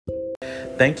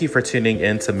Thank you for tuning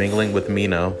in to Mingling with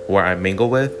Mino, where I mingle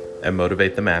with and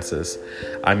motivate the masses.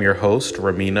 I'm your host,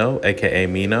 Ramino, aka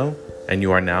Mino, and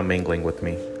you are now mingling with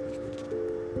me.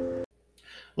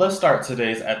 Let's start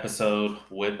today's episode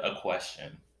with a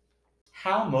question.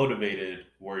 How motivated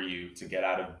were you to get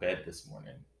out of bed this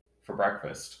morning for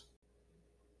breakfast,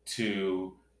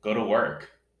 to go to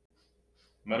work?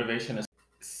 Motivation is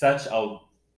such a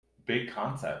big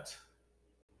concept.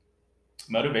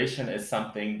 Motivation is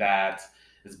something that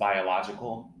is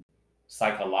biological,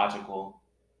 psychological,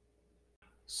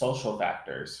 social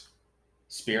factors,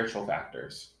 spiritual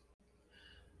factors.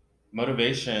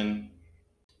 Motivation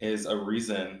is a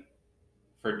reason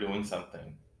for doing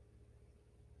something.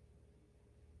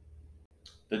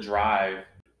 The drive,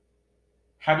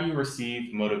 how do you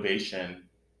receive motivation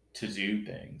to do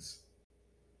things?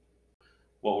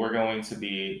 What we're going to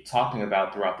be talking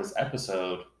about throughout this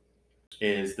episode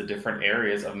is the different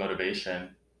areas of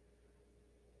motivation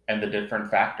and the different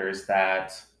factors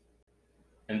that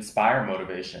inspire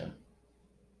motivation.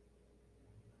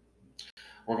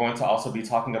 We're going to also be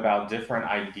talking about different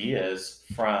ideas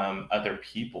from other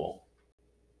people,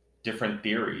 different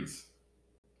theories.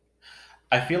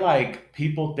 I feel like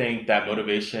people think that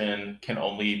motivation can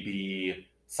only be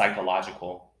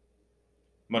psychological.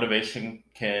 Motivation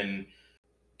can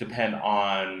depend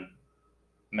on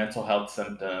mental health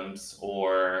symptoms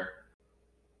or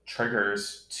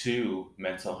triggers to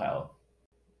mental health,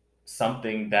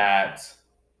 something that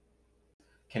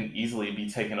can easily be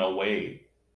taken away.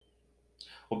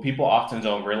 What people often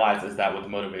don't realize is that with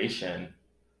motivation,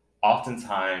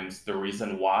 oftentimes the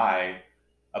reason why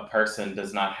a person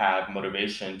does not have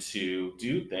motivation to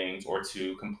do things or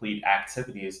to complete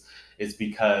activities is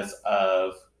because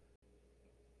of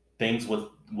things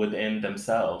within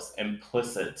themselves,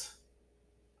 implicit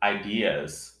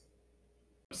ideas,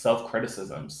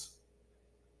 self-criticisms,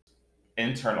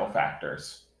 internal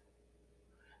factors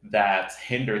that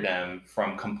hinder them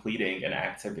from completing an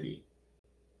activity.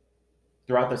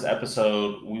 Throughout this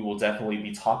episode, we will definitely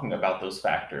be talking about those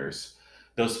factors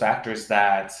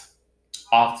that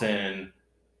often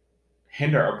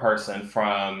hinder a person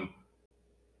from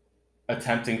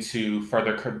attempting to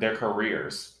further their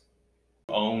careers,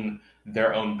 own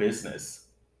their own business,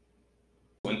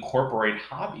 incorporate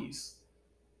hobbies.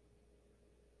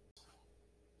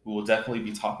 We will definitely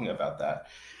be talking about that.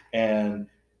 And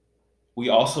we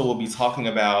also will be talking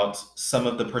about some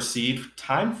of the perceived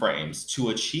timeframes to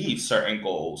achieve certain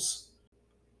goals.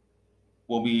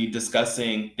 We'll be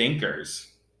discussing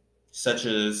thinkers such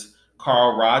as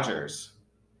Carl Rogers,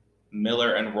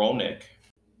 Miller, and Rolnick.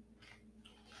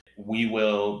 We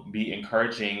will be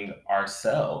encouraging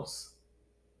ourselves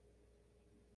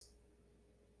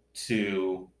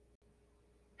to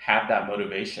have that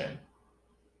motivation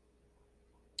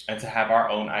and to have our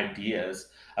own ideas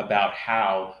about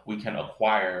how we can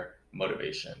acquire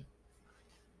motivation.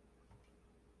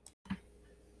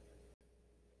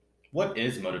 What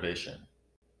is motivation?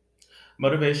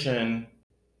 Motivation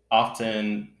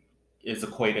often is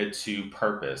equated to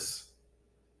purpose,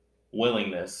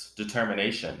 willingness,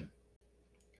 determination,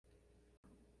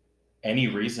 any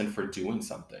reason for doing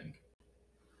something.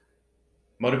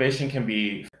 Motivation can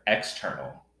be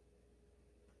external,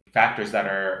 factors that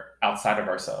are outside of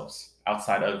ourselves,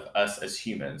 outside of us as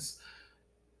humans.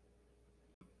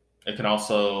 It can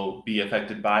also be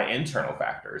affected by internal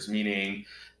factors, meaning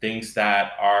things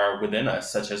that are within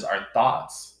us, such as our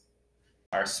thoughts,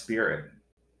 our spirit,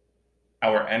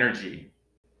 our energy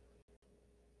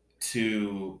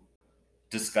to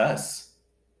discuss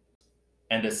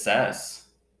and assess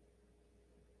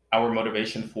our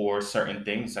motivation for certain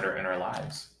things that are in our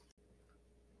lives.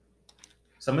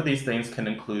 Some of these things can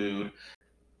include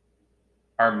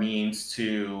our means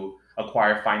to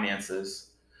acquire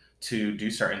finances to do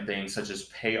certain things, such as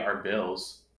pay our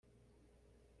bills,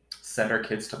 send our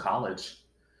kids to college,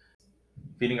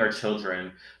 feeding our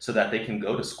children so that they can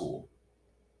go to school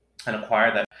and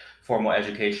acquire that formal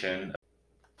education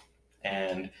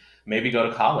and maybe go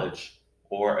to college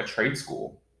or a trade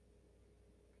school.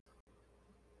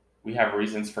 We have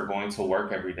reasons for going to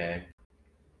work every day,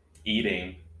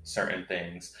 eating certain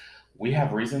things. We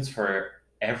have reasons for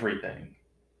everything.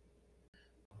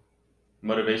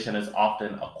 Motivation is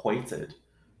often equated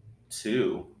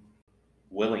to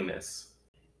willingness,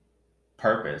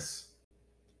 purpose.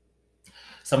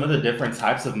 Some of the different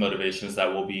types of motivations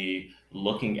that we'll be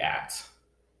looking at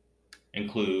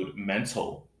include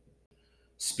mental,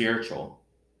 spiritual,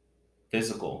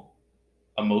 physical,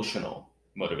 emotional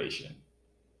motivation.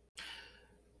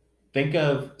 Think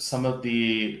of some of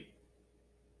the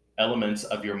elements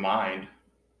of your mind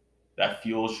that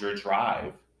fuels your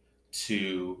drive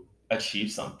to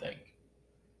achieve something.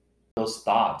 Those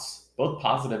thoughts, both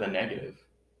positive and negative,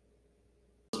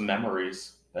 those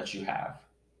memories that you have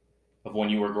of when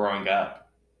you were growing up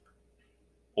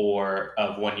or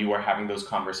of when you were having those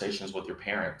conversations with your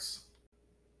parents.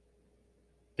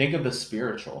 Think of the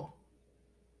spiritual,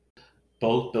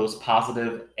 both those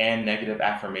positive and negative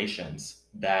affirmations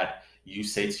that you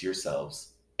say to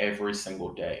yourselves every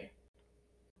single day.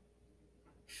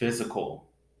 Physical,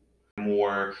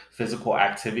 more physical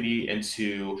activity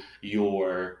into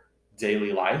your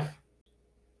daily life.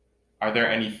 Are there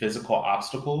any physical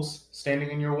obstacles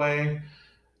standing in your way,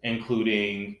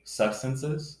 including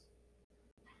substances,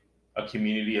 a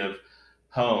community of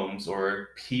homes or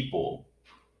people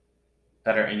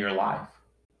that are in your life?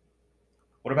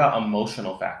 What about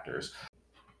emotional factors?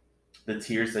 The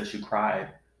tears that you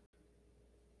cried,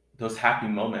 those happy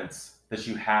moments that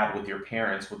you had with your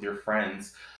parents, with your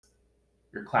friends,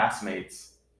 your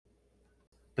classmates,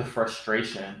 the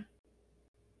frustration,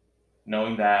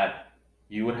 knowing that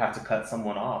you would have to cut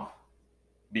someone off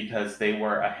because they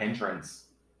were a hindrance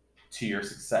to your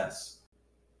success.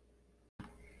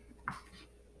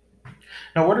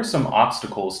 Now, what are some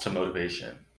obstacles to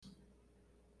motivation?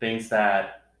 Things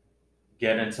that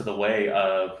get into the way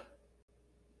of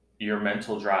your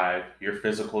mental drive, your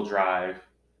physical drive.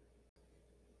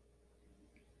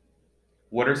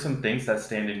 What are some things that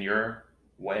stand in your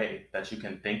way that you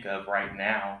can think of right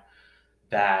now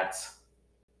that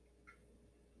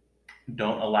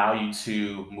don't allow you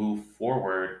to move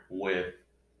forward with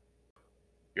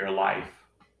your life?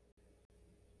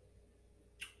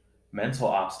 Mental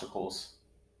obstacles,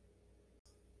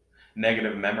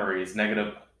 negative memories,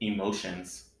 negative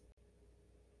emotions,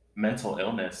 mental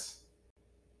illness.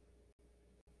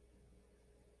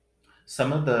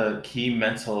 Some of the key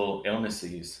mental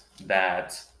illnesses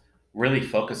that really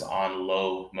focus on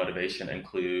low motivation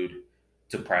include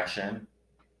depression,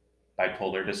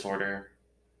 bipolar disorder,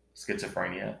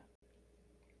 schizophrenia.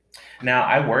 Now,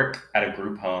 I work at a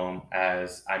group home,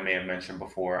 as I may have mentioned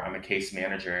before. I'm a case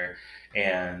manager,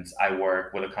 and I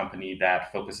work with a company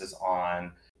that focuses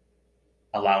on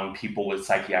allowing people with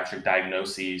psychiatric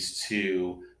diagnoses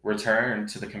to return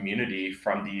to the community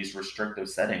from these restrictive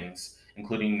settings,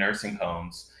 including nursing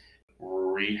homes,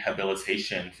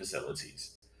 rehabilitation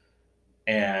facilities,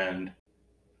 and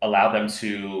allow them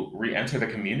to re enter the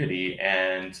community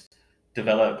and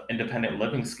develop independent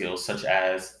living skills such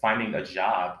as finding a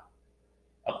job,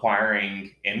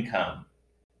 acquiring income,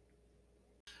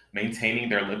 maintaining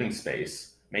their living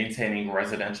space, maintaining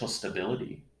residential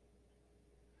stability.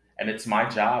 And it's my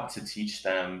job to teach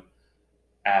them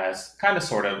as kind of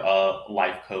sort of a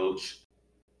life coach.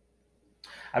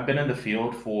 I've been in the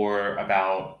field for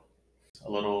about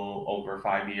a little over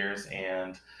 5 years,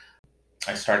 and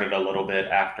I started a little bit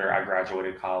after I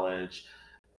graduated college.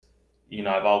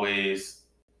 I've always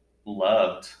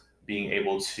loved being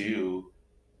able to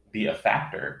be a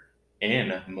factor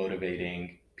in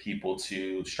motivating people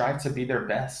to strive to be their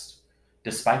best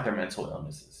despite their mental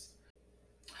illnesses.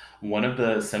 One of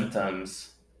the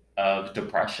symptoms of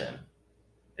depression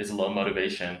is low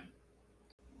motivation.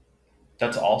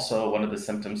 That's also one of the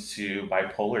symptoms to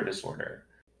bipolar disorder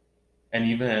and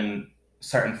even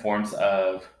certain forms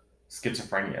of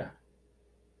schizophrenia.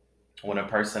 When a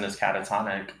person is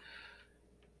catatonic,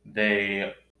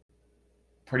 they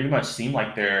pretty much seem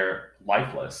like they're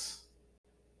lifeless.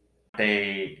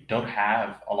 They don't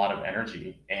have a lot of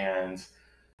energy and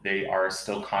they are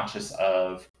still conscious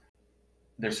of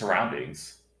their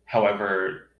surroundings.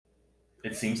 However,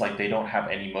 it seems like they don't have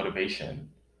any motivation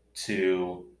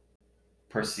to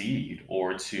proceed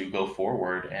or to go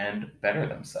forward and better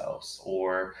themselves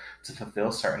or to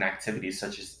fulfill certain activities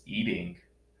such as eating,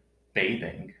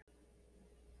 bathing.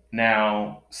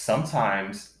 Now,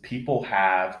 sometimes people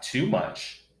have too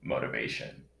much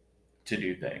motivation to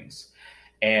do things.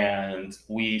 And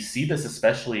we see this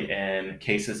especially in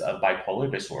cases of bipolar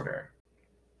disorder,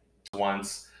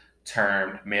 once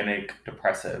termed manic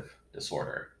depressive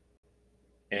disorder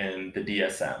in the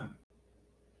DSM.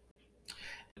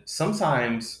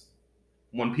 Sometimes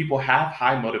when people have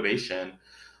high motivation,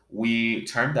 we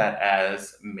term that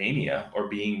as mania or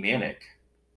being manic.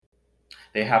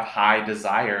 They have high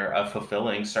desire of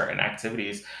fulfilling certain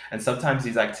activities, and sometimes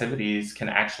these activities can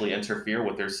actually interfere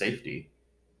with their safety.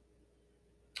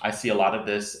 I see a lot of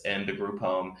this in the group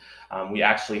home. We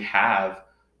actually have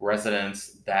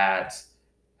residents that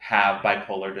have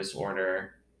bipolar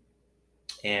disorder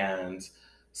and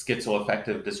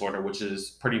schizoaffective disorder, which is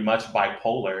pretty much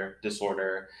bipolar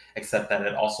disorder, except that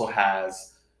it also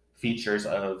has features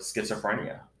of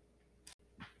schizophrenia.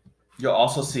 You'll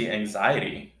also see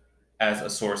anxiety as a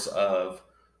source of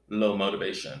low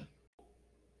motivation.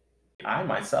 I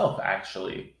myself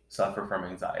actually suffer from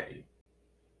anxiety.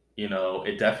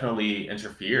 It definitely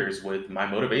interferes with my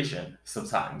motivation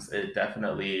sometimes. It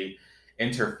definitely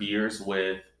interferes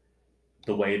with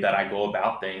the way that I go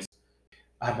about things.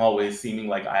 I'm always seeming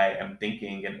like I am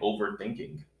thinking and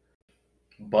overthinking.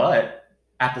 But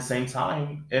at the same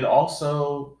time, it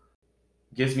also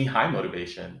gives me high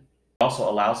motivation. It also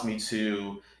allows me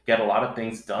to get a lot of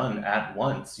things done at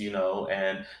once,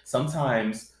 and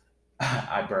sometimes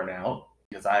I burn out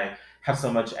because I have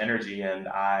so much energy and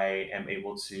I am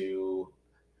able to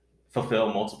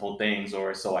fulfill multiple things,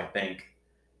 or so I think.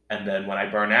 And then when I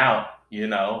burn out,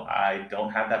 I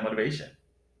don't have that motivation.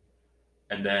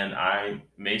 And then I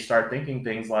may start thinking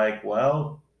things like,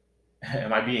 well,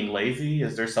 am I being lazy?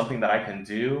 Is there something that I can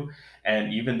do?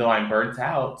 And even though I'm burnt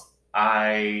out,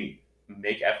 I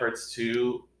make efforts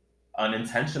to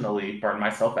unintentionally burn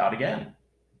myself out again.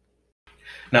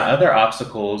 Now, other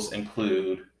obstacles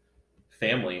include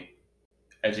family,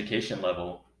 education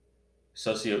level,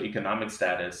 socioeconomic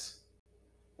status,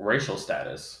 racial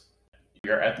status,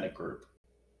 your ethnic group.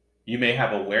 You may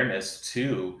have awareness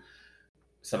to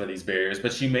some of these barriers,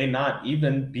 but you may not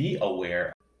even be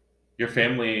aware. Your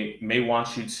family may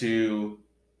want you to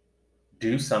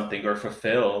do something or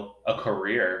fulfill a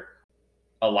career,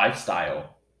 a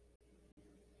lifestyle,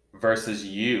 versus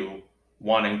you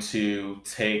wanting to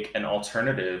take an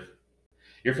alternative.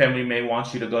 Your family may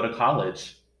want you to go to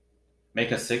college,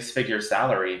 make a six-figure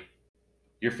salary.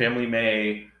 Your family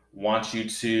may want you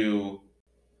to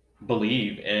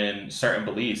believe in certain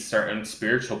beliefs, certain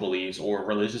spiritual beliefs or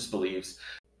religious beliefs.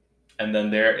 And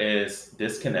then there is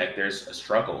disconnect, there's a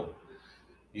struggle.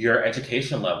 Your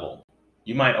education level.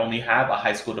 You might only have a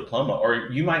high school diploma, or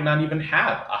you might not even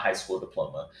have a high school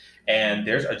diploma. And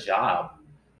there's a job.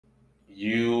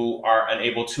 You are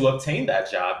unable to obtain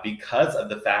that job because of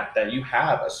the fact that you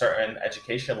have a certain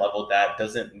education level that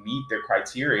doesn't meet their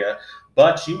criteria,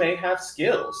 but you may have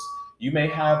skills. You may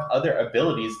have other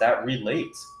abilities that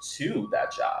relate to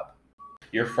that job.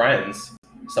 Your friends,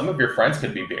 some of your friends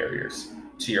could be barriers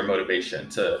to your motivation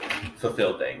to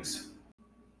fulfill things.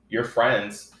 Your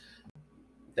friends,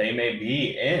 they may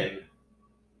be in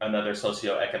another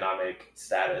socioeconomic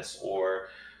status or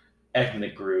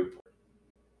ethnic group.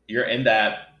 You're in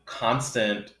that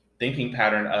constant thinking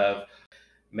pattern of,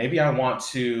 maybe I want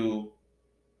to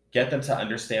get them to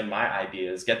understand my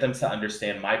ideas, get them to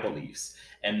understand my beliefs,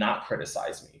 and not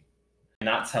criticize me,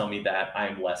 not tell me that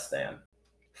I'm less than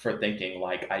for thinking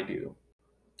like I do.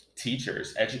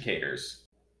 Teachers, educators,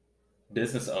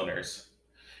 business owners,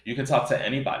 you can talk to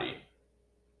anybody,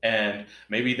 and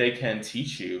maybe they can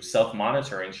teach you self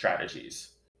monitoring strategies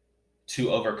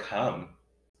to overcome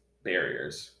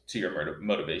barriers to your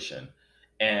motivation.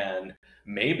 And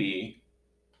maybe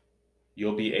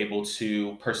you'll be able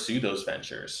to pursue those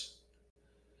ventures.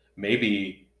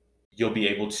 Maybe you'll be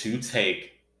able to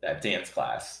take that dance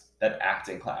class, that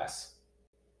acting class.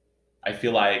 I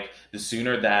feel like the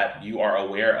sooner that you are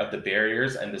aware of the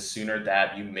barriers and the sooner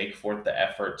that you make forth the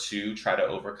effort to try to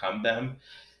overcome them,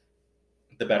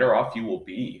 the better off you will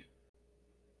be.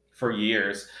 For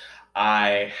years,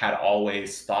 I had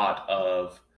always thought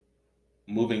of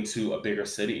moving to a bigger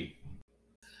city.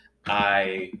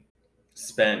 I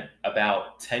spent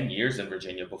about 10 years in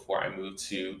Virginia before I moved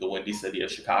to the windy city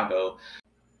of Chicago.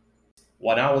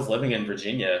 When I was living in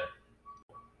Virginia,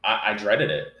 I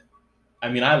dreaded it. I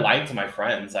mean, I liked my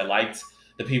friends. I liked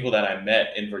the people that I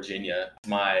met in Virginia,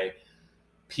 my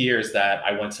peers that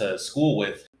I went to school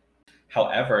with.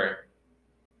 However,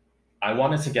 I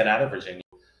wanted to get out of Virginia,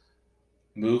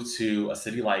 move to a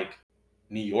city like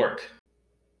New York.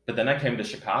 But then I came to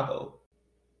Chicago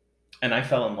and I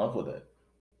fell in love with it.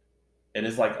 It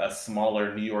is like a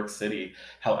smaller New York City.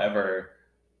 However,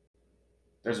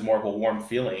 there's more of a warm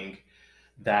feeling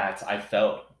that I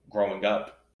felt growing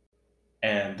up.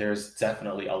 And there's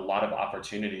definitely a lot of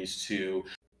opportunities to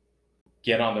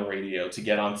get on the radio, to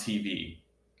get on TV,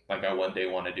 like I one day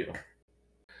want to do.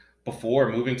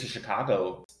 Before moving to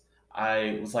Chicago,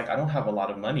 I was like, I don't have a lot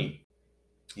of money.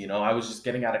 I was just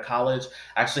getting out of college.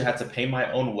 I actually had to pay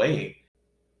my own way.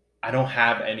 I don't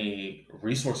have any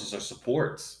resources or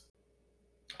supports.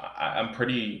 I'm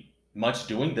pretty much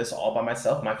doing this all by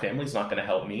myself. My family's not going to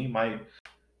help me. My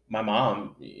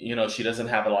mom, she doesn't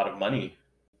have a lot of money.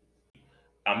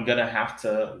 I'm going to have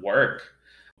to work,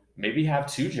 maybe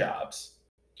have two jobs.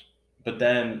 But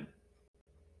then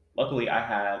luckily I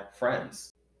had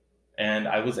friends and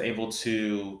I was able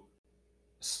to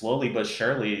slowly but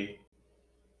surely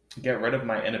get rid of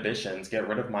my inhibitions, get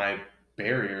rid of my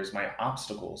barriers, my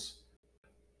obstacles.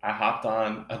 I hopped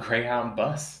on a Greyhound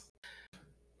bus.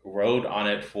 rode on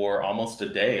it for almost a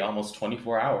day, almost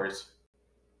 24 hours.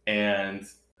 And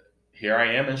here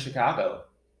I am in Chicago.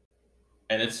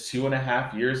 And it's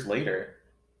 2.5 years later,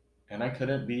 and I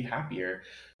couldn't be happier.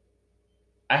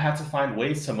 I had to find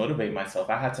ways to motivate myself.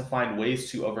 I had to find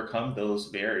ways to overcome those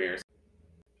barriers.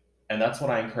 And that's what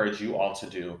I encourage you all to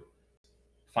do.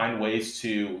 Find ways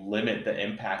to limit the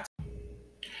impact.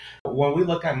 When we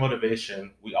look at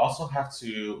motivation, we also have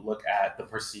to look at the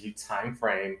perceived time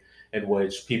frame in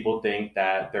which people think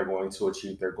that they're going to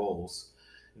achieve their goals.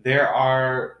 There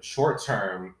are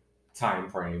short-term time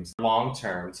frames,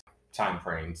 long-term time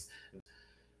frames.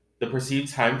 The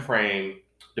perceived time frame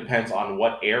depends on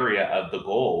what area of the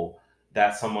goal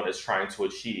that someone is trying to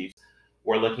achieve.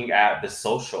 We're looking at the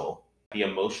social, the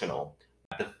emotional,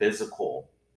 the physical.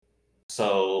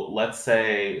 So let's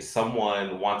say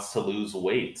someone wants to lose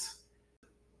weight.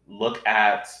 Look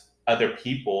at other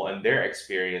people and their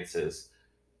experiences.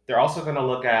 They're also going to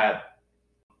look at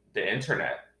the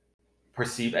internet,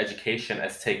 perceive education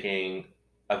as taking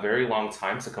a very long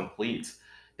time to complete.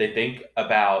 They think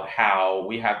about how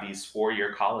we have these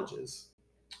 4-year colleges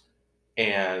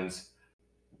and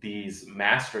these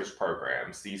master's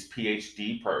programs, these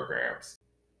PhD programs.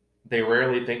 They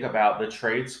rarely think about the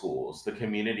trade schools, the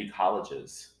community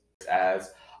colleges,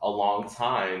 as a long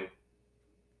time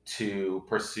to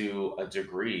pursue a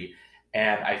degree.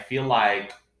 And I feel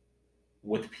like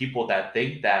with people that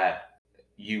think that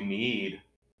you need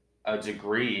a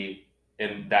degree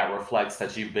and that reflects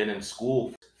that you've been in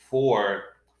school for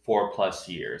 4+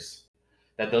 years,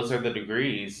 that those are the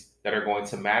degrees that are going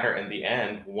to matter in the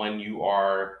end when you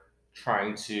are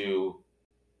trying to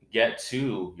get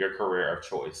to your career of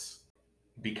choice.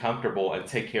 Be comfortable and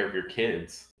take care of your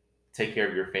kids, take care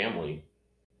of your family.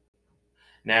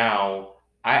 Now,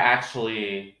 I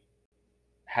actually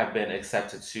have been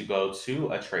accepted to go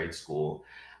to a trade school.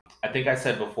 I think I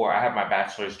said before, I have my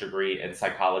bachelor's degree in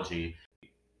psychology.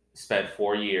 Spent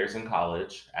 4 years in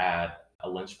college at a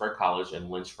Lynchburg college in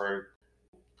Lynchburg.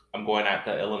 I'm going at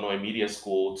the Illinois Media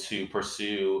School to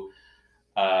pursue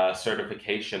a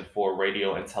certification for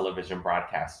radio and television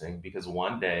broadcasting because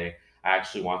one day I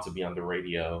actually want to be on the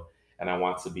radio and I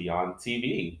want to be on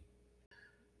TV.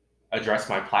 Address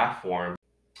my platform.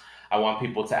 I want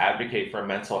people to advocate for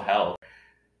mental health,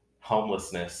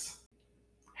 homelessness,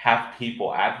 have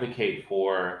people advocate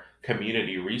for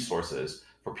community resources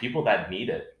for people that need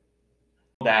it,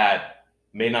 that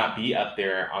may not be up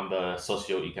there on the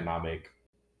socioeconomic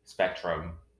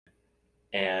spectrum.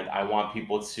 And I want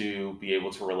people to be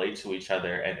able to relate to each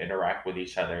other and interact with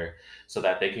each other so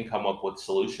that they can come up with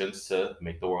solutions to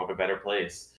make the world a better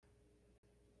place.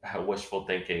 Wishful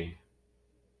thinking.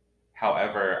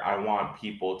 However, I want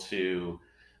people to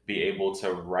be able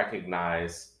to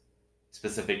recognize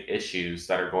specific issues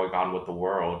that are going on with the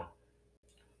world,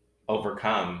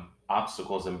 overcome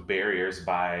obstacles and barriers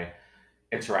by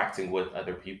interacting with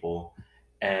other people.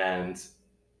 And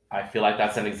I feel like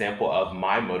that's an example of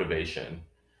my motivation.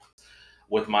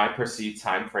 With my perceived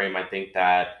time frame, I think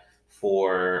that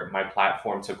for my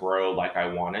platform to grow like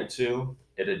I want it to,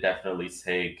 it'd definitely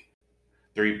take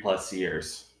 3+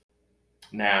 years.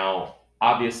 Now,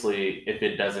 obviously, if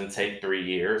it doesn't take 3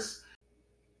 years,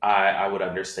 I would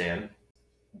understand.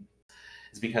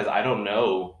 It's because I don't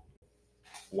know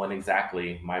when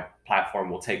exactly my platform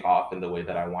will take off in the way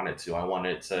that I want it to. I want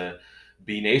it to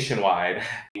be nationwide,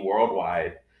 be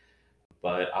worldwide,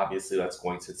 but obviously that's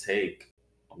going to take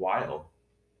a while,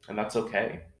 and that's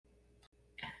okay.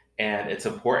 And it's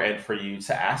important for you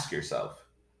to ask yourself,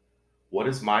 what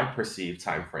is my perceived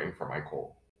time frame for my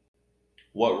goal?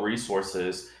 What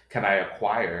resources can I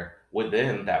acquire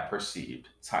within that perceived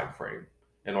time frame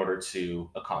in order to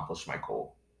accomplish my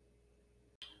goal?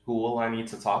 Who will I need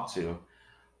to talk to?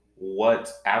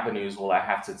 What avenues will I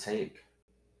have to take?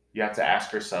 You have to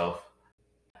ask yourself.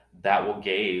 That will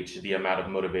gauge the amount of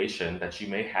motivation that you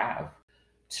may have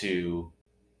to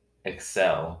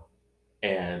excel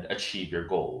and achieve your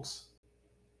goals.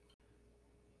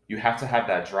 You have to have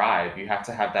that drive, you have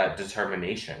to have that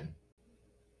determination.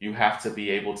 You have to be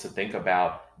able to think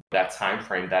about that time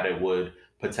frame that it would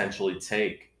potentially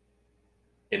take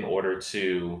in order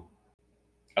to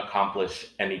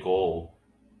accomplish any goal.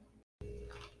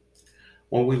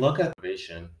 When we look at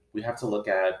motivation, we have to look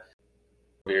at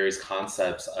various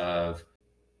concepts of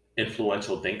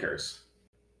influential thinkers.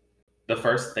 The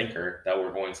first thinker that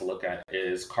we're going to look at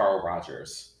is Carl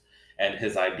Rogers and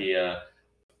his idea,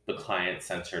 the client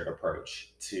centered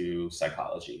approach to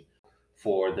psychology.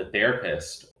 For the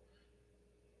therapist,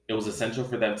 it was essential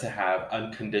for them to have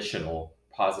unconditional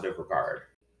positive regard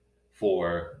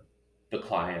for the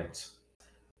client.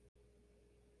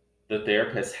 The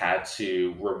therapist had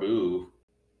to remove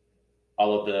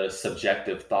all of the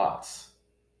subjective thoughts,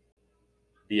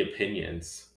 the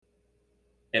opinions,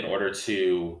 in order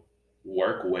to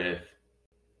work with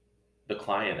the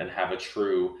client and have a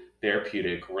true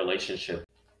therapeutic relationship.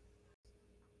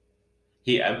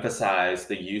 He emphasized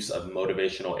the use of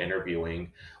motivational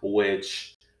interviewing,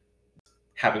 which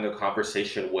having a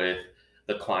conversation with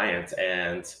the client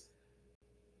and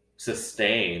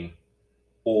sustain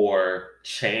or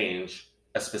change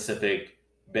a specific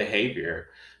behavior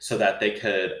so that they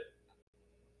could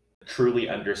truly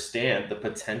understand the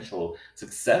potential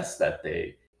success that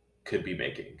they could be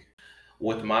making.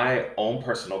 With my own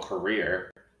personal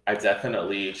career, I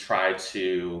definitely try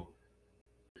to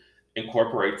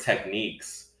incorporate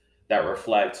techniques that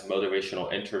reflect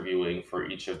motivational interviewing for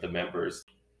each of the members.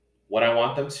 What I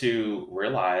want them to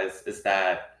realize is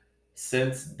that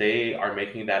since they are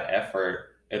making that effort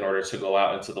in order to go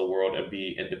out into the world and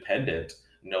be independent,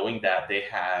 knowing that they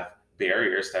have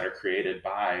barriers that are created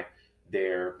by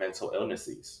their mental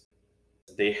illnesses,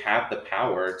 they have the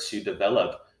power to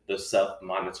develop the self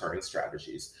monitoring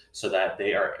strategies so that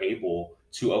they are able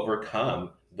to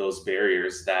overcome those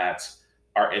barriers that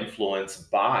are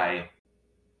influenced by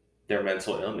their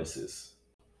mental illnesses.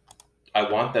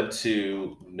 I want them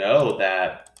to know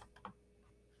that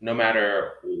no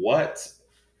matter what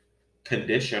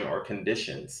condition or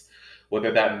conditions,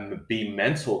 whether that be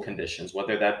mental conditions,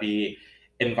 whether that be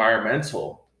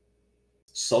environmental,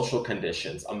 social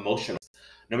conditions, emotional,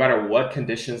 no matter what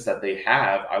conditions that they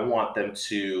have, I want them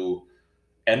to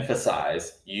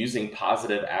emphasize using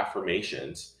positive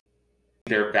affirmations,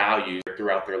 their values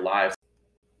throughout their lives,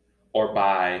 or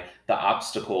by the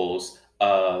obstacles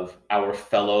of our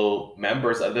fellow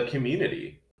members of the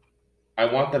community. I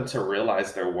want them to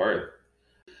realize their worth,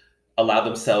 allow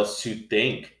themselves to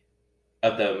think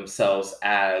of themselves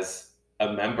as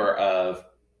a member of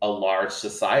a large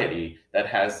society that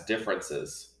has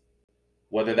differences,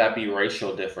 whether that be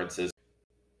racial differences,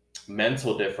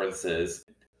 mental differences,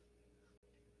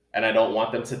 and I don't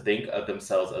want them to think of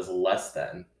themselves as less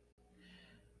than.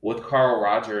 With Carl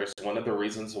Rogers, one of the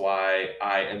reasons why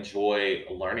I enjoy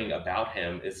learning about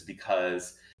him is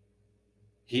because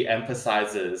he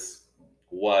emphasizes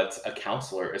what a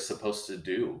counselor is supposed to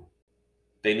do.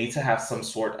 They need to have some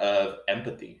sort of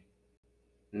empathy,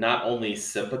 not only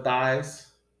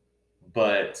sympathize,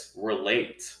 but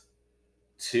relate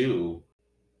to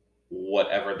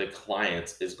whatever the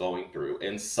client is going through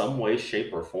in some way,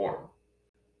 shape, or form.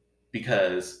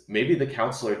 Because maybe the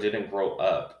counselor didn't grow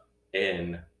up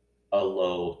in a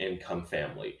low income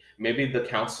family. Maybe the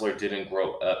counselor didn't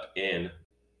grow up in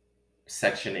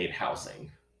Section 8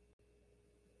 housing,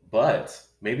 but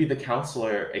maybe the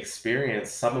counselor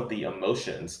experienced some of the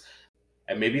emotions,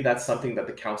 and maybe that's something that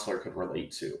the counselor could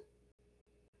relate to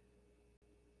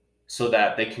so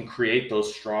that they can create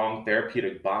those strong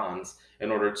therapeutic bonds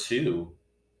in order to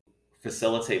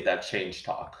facilitate that change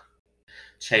talk.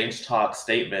 Change talk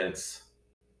statements,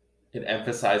 it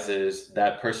emphasizes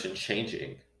that person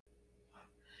changing.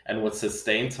 And with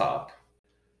sustain talk,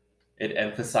 it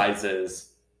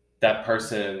emphasizes that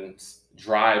person's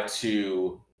drive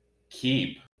to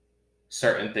keep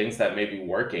certain things that may be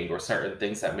working or certain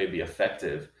things that may be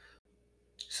effective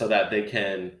so that they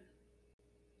can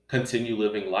continue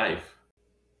living life.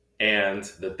 And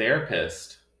the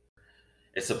therapist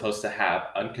is supposed to have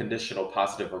unconditional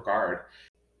positive regard.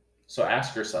 So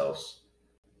ask yourselves,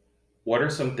 what are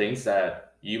some things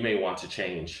that you may want to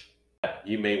change, that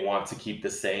you may want to keep the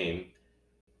same?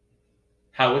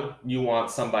 How would you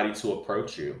want somebody to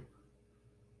approach you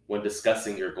when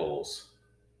discussing your goals?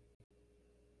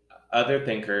 Other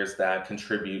thinkers that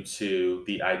contribute to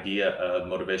the idea of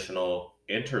motivational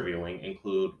interviewing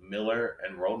include Miller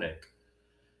and Roenick.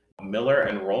 Miller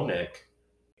and Roenick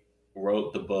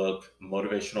wrote the book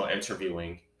Motivational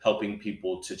Interviewing, Helping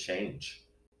People to Change.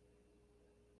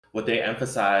 What they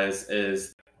emphasize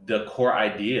is the core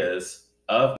ideas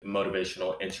of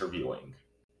motivational interviewing,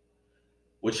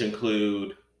 which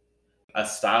include a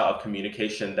style of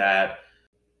communication that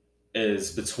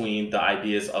is between the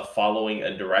ideas of following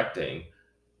and directing.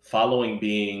 Following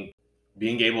being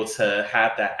able to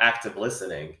have that active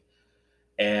listening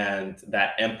and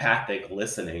that empathic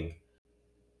listening,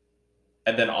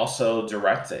 and then also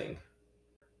directing,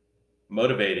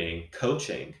 motivating,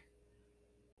 coaching,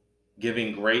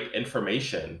 giving great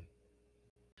information.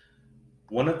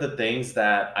 One of the things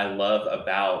that I love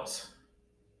about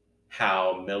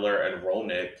how Miller and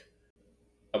Roenick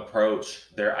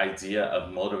approach their idea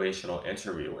of motivational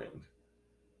interviewing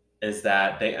is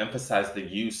that they emphasize the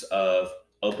use of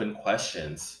open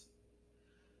questions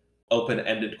open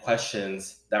ended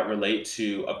questions that relate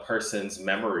to a person's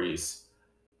memories.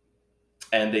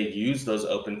 And they use those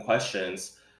open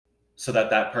questions so that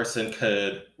that person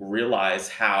could realize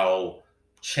how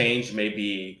change may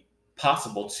be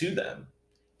possible to them,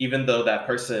 even though that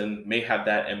person may have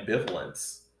that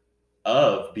ambivalence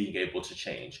of being able to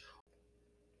change.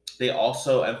 They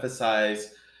also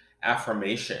emphasize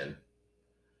affirmation,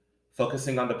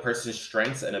 focusing on the person's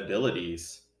strengths and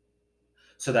abilities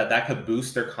so that that could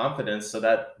boost their confidence so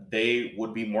that they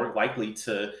would be more likely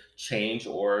to change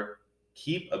or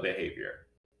keep a behavior.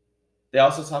 They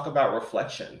also talk about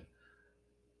reflection,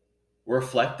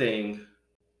 reflecting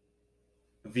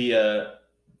via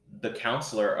the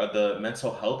counselor or the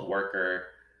mental health worker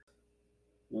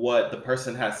what the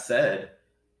person has said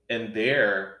in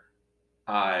their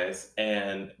eyes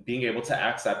and being able to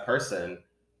ask that person,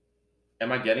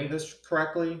 am I getting this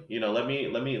correctly? Let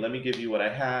me give you what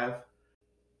I have,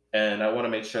 and I want to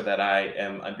make sure that I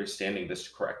am understanding this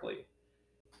correctly.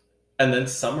 And then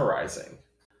summarizing,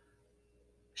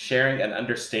 sharing and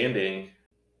understanding.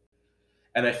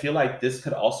 And I feel like this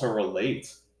could also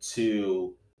relate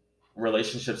to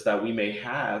relationships that we may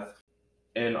have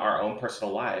in our own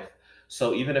personal life.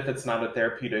 So even if it's not a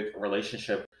therapeutic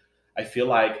relationship, I feel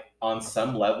like on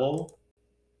some level,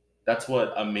 that's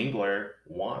what a mingler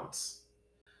wants.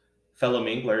 Fellow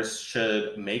minglers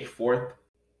should make forth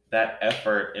that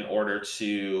effort in order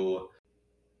to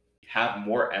have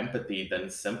more empathy than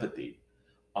sympathy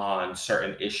on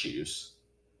certain issues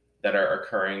that are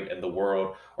occurring in the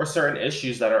world or certain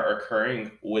issues that are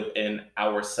occurring within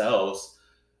ourselves,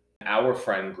 our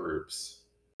friend groups,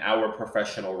 our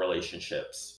professional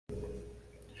relationships.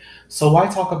 So, why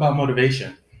talk about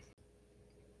motivation?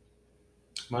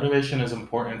 Motivation is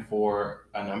important for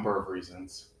a number of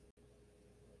reasons.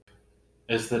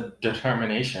 It's the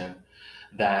determination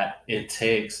that it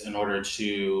takes in order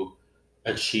to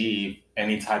achieve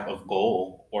any type of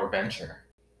goal or venture.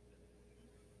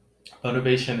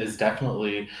 Motivation is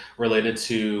definitely related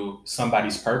to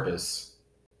somebody's purpose,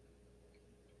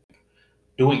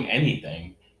 doing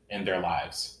anything in their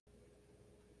lives.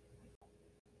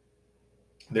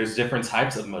 There's different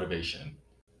types of motivation.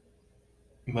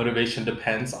 Motivation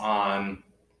depends on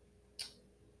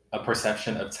a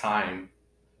perception of time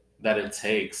that it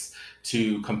takes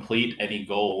to complete any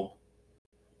goal.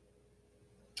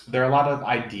 There are a lot of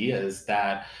ideas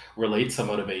that relate to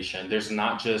motivation. There's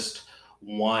not just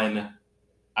one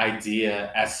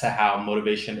idea as to how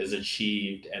motivation is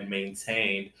achieved and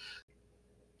maintained.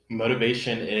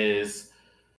 Motivation is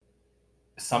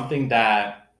something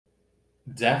that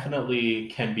definitely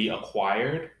can be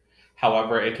acquired.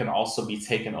 However, it can also be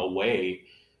taken away.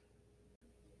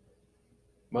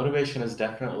 Motivation is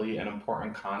definitely an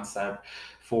important concept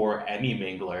for any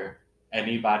mingler,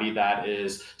 anybody that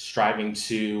is striving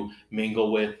to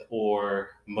mingle with or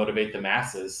motivate the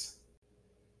masses.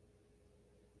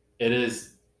 It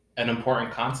is an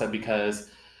important concept because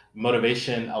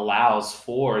motivation allows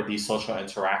for these social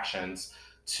interactions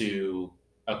to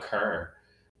occur.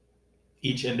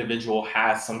 Each individual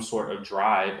has some sort of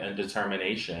drive and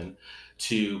determination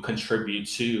to contribute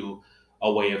to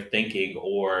a way of thinking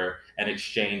or an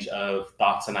exchange of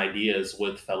thoughts and ideas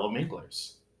with fellow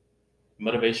minglers.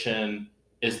 Motivation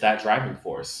is that driving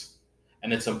force.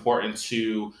 And it's important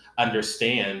to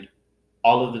understand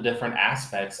all of the different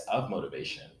aspects of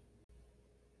motivation.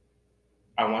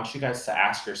 I want you guys to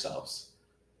ask yourselves,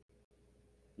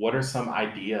 what are some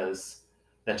ideas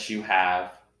that you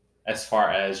have as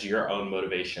far as your own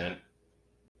motivation?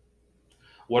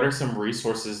 What are some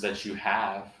resources that you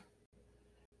have?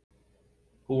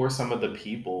 Who are some of the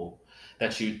people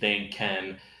that you think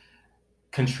can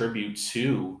contribute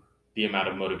to the amount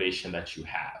of motivation that you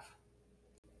have?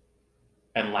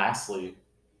 And lastly,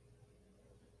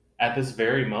 at this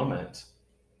very moment,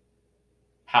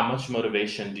 how much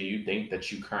motivation do you think that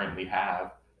you currently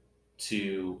have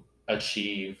to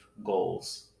achieve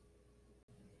goals?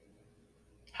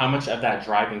 How much of that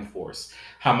driving force,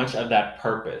 how much of that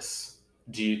purpose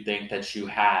do you think that you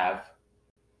have?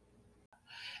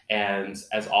 And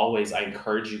as always, I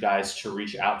encourage you guys to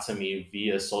reach out to me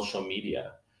via social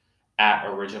media at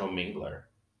Original Mingler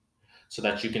so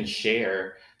that you can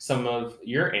share some of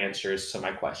your answers to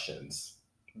my questions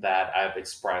that I've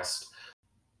expressed.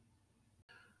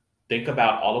 Think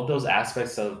about all of those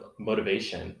aspects of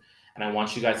motivation. And I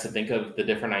want you guys to think of the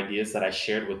different ideas that I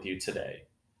shared with you today.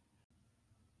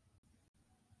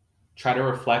 Try to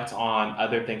reflect on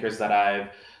other thinkers that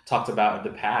I've talked about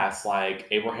in the past, like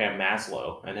Abraham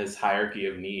Maslow and his hierarchy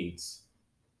of needs,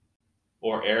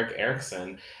 or Eric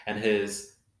Erickson and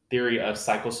his theory of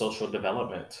psychosocial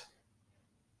development.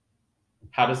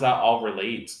 How does that all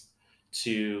relate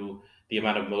to the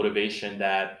amount of motivation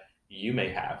that you may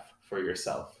have for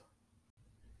yourself?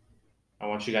 I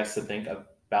want you guys to think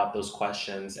about those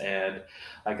questions. And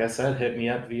like I said, hit me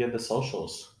up via the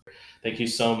socials. Thank you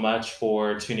so much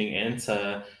for tuning in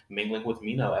to Mingling with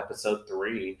Mino, episode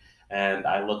 3. And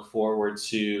I look forward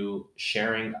to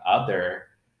sharing other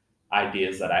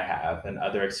ideas that I have and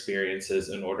other experiences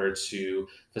in order to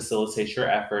facilitate your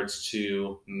efforts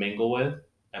to mingle with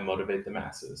and motivate the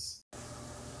masses.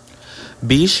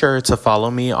 Be sure to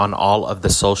follow me on all of the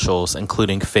socials,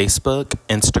 including Facebook,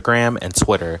 Instagram, and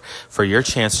Twitter, for your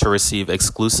chance to receive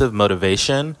exclusive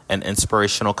motivation and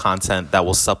inspirational content that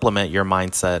will supplement your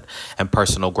mindset and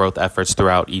personal growth efforts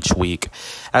throughout each week.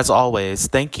 As always,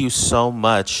 thank you so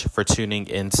much for tuning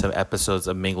into episodes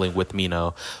of Mingling with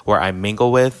Mino, where I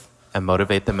mingle with and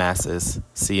motivate the masses.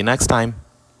 See you next time.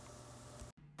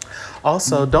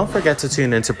 Also, don't forget to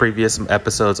tune into previous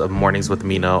episodes of Mornings with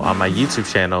Mino on my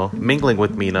YouTube channel, Mingling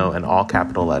with Mino, in all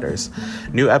capital letters.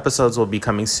 New episodes will be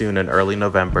coming soon in early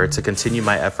November to continue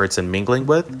my efforts in mingling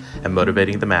with and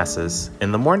motivating the masses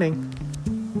in the morning.